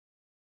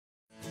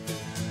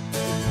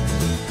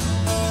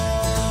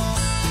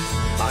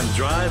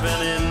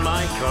driving in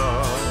my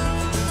car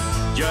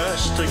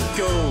just to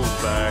go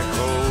back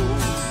home.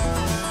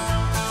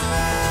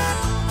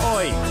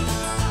 Oi!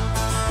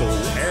 Oh,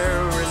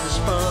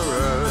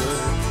 Erinsborough,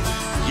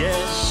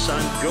 yes,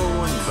 I'm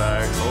going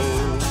back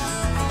home.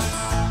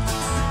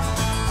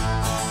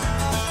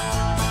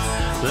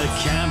 The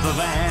camper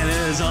van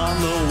is on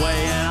the way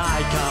and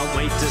I can't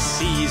wait to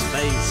see his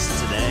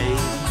face today.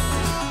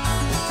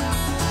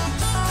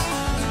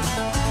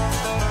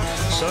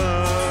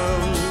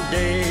 Some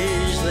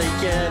days they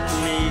get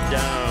me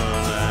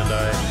down and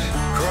I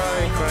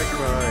cry, cry,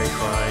 cry,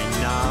 cry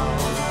now.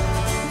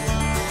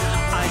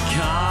 I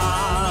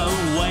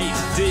can't wait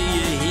till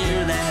you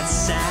hear that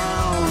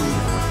sound.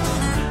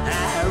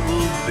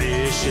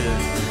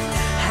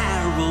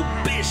 Harold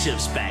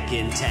Bishop's back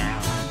in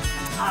town.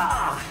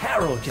 Ah,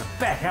 Harold, you're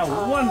back. How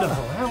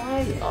wonderful. How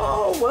are you?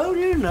 Oh, well,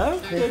 you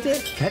know,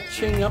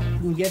 catching up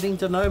and getting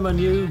to know my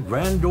new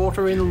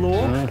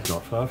granddaughter-in-law. Not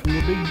far from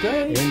the big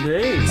day.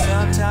 Indeed.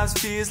 Sometimes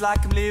feels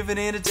like I'm living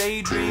in a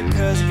daydream,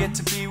 'cause I get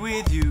to be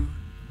with you.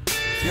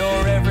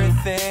 You're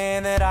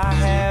everything that I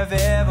have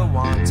ever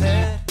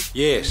wanted.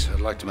 Yes,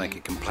 I'd like to make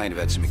a complaint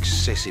about some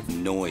excessive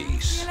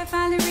noise. I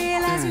finally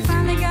realized we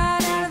finally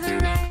got out of the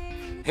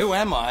rain. Who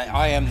am I?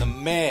 I am the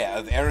mayor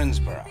of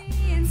Erinsborough.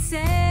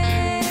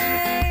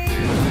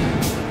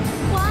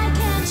 Why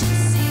can't you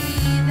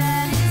see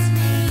that it's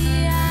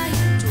me? I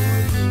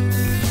adore you.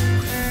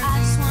 I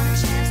just want a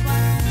chance, why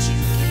don't you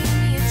give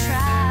me a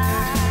try?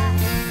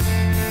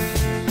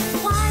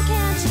 Why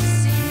can't you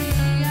see?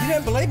 You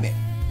don't believe me?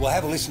 Well,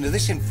 have a listen to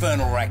this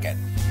infernal racket.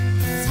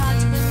 It's hard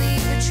to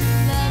believe that true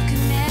love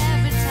can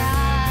never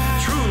die.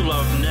 True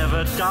love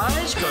never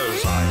dies,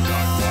 'cause I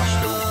got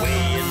washed away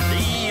in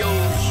the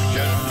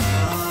ocean.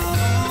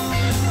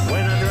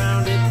 When I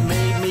drowned, it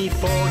made me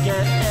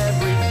forget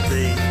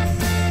everything.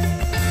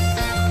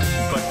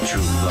 But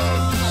true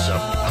love's a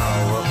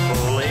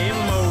powerful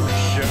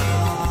emotion,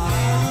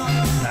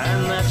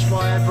 and that's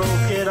why I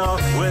broke it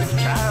off with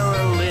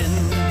Carolyn.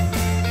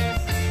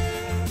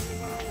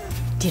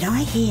 Did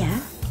I hear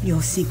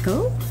you're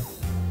single?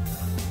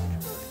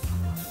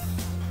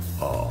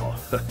 Oh.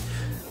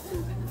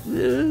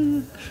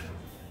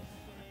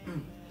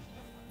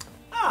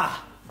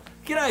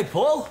 G'day,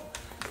 Paul.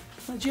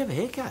 Did you have a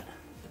haircut?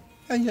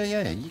 Oh,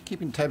 yeah. You're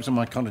keeping tabs on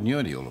my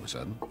continuity all of a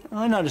sudden.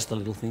 I noticed the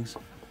little things.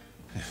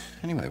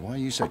 Anyway, why are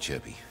you so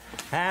chirpy?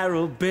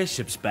 Harold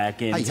Bishop's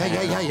back in town.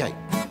 Hey.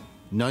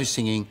 No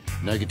singing,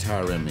 no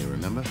guitar around me,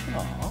 remember?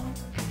 Oh,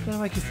 gonna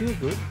make you feel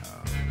good.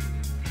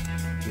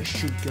 You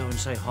should go and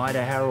say hi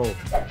to Harold.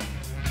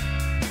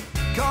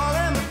 Call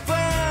him a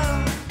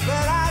friend,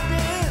 but I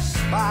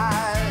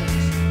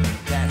despise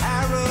that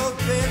Harold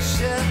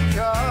Bishop,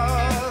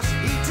 'cause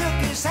he took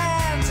his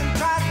hands and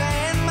tried to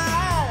end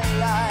my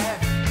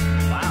life.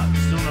 Wow, you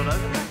still not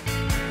over that?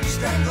 He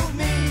strangled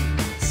me.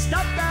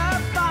 Stop the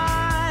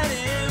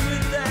fighting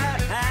with that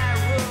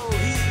Harold.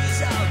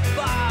 He's a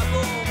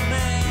Bible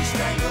man. He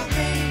strangled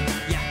me.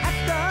 You have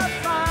to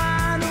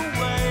find a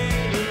way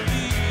to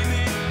leave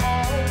it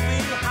all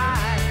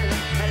behind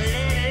and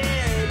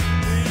let it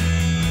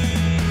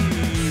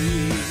breathe.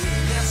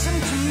 Listen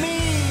to me,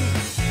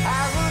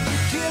 Harold the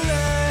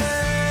killer.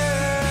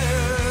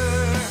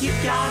 You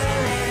gotta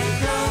let it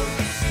go.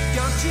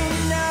 Don't you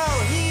know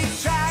he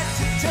tried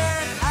to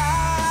turn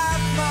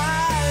off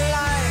my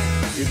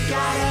life? You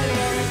gotta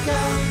let it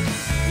go.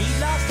 He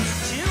lost his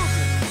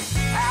children.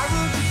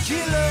 Harold's a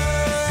killer.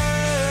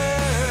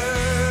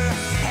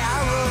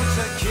 Harold's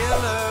a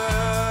killer.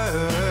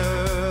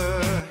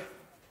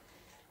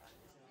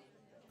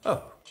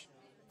 Oh,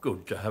 good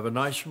to have a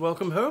nice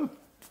welcome home.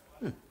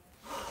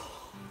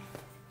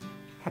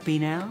 Happy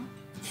now?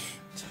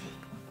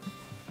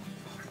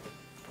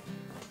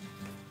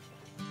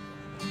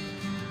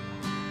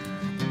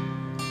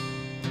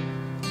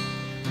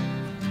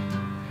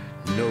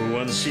 No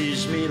one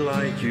sees me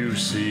like you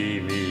see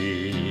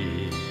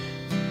me.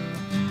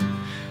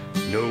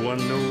 No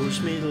one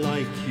knows me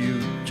like you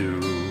do.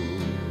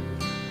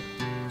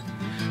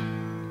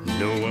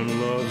 No one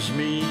loves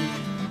me.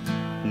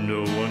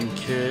 No one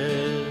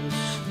cares.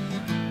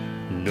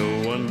 No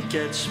one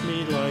gets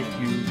me like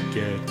you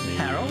get me.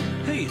 Harold,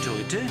 who are you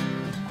talking to?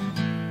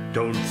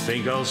 Don't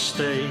think I'll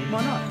stay.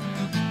 Why not?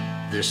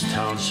 This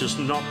town's just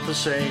not the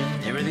same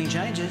Everything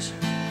changes.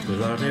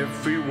 without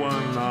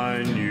everyone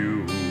I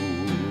knew.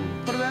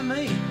 What about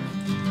me?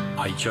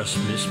 I just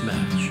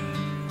mismatch.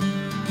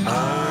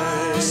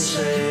 I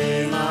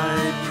say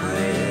my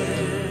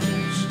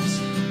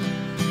prayers.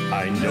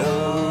 I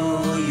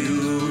know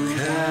you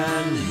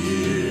can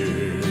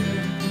hear.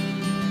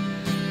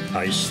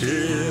 I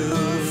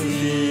still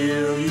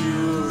feel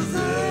you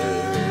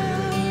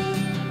there.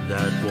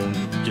 That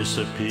won't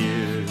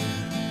disappear.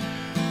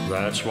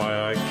 That's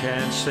why I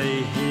can't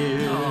stay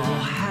here. Oh,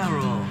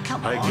 Harold,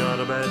 come on. I got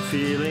a bad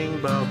feeling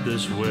about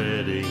this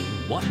wedding.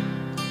 What?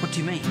 What do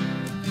you mean?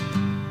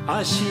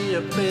 I see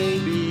a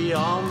baby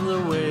on the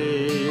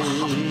way.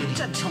 Oh,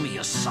 don't tell me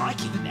you're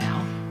psychic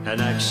now. An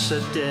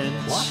accident.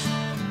 What?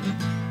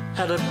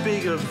 At a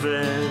big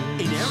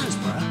event. In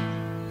Erinsborough?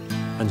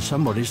 And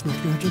somebody's not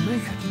going to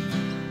make it.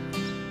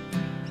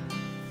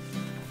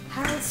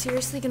 Harold's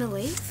seriously gonna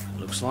leave?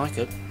 Looks like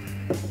it.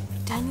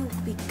 Daniel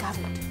will be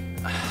gutted.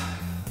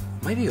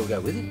 Maybe you'll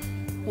go with him.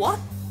 What?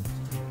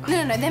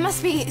 No, there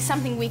must be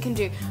something we can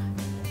do.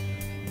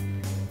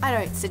 I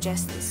don't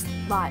suggest this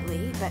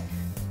lightly, but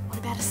what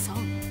about a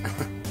song?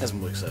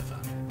 Hasn't worked so far.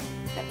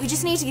 We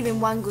just need to give him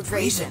one good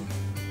reason.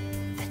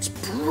 That's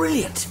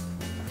brilliant.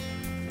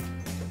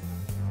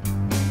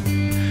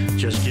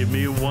 Just give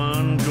me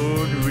one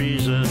good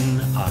reason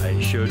I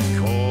should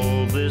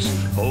call this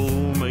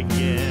home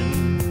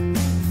again.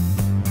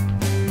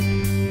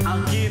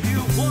 I'll give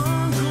you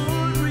one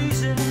good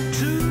reason,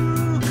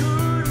 two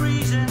good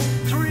reasons,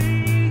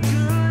 three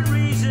good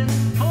reasons,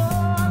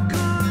 four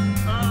good,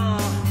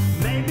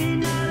 maybe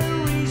not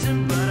a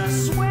reason, but I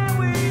swear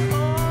we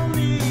all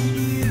need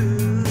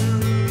you.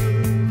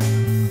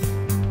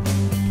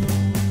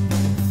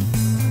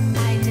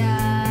 I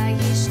die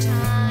each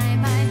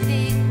time I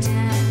think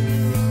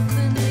Daniel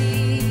could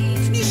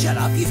leave. Can you shut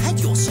up? You've had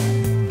your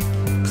song.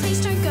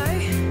 Please don't go.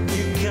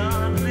 You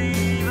can't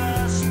leave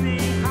us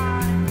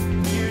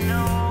behind, you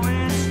know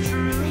it's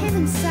true. For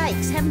heaven's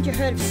sakes, haven't you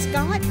heard of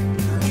Skype?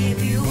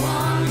 Give you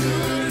one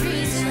good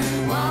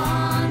reason,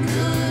 one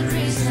good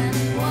reason,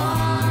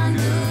 one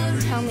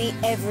good Tell me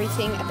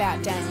everything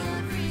about Daniel.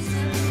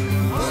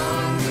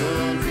 One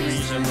good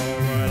reason,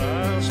 alright,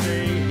 I'll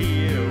stay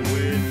here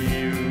with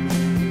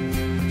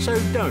you. So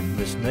don't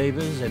miss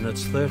Neighbours in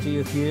its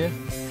 30th year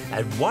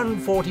at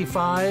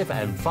 1:45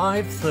 and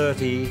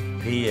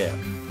 5:30 p.m.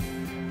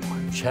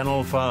 on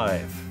Channel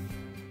 5.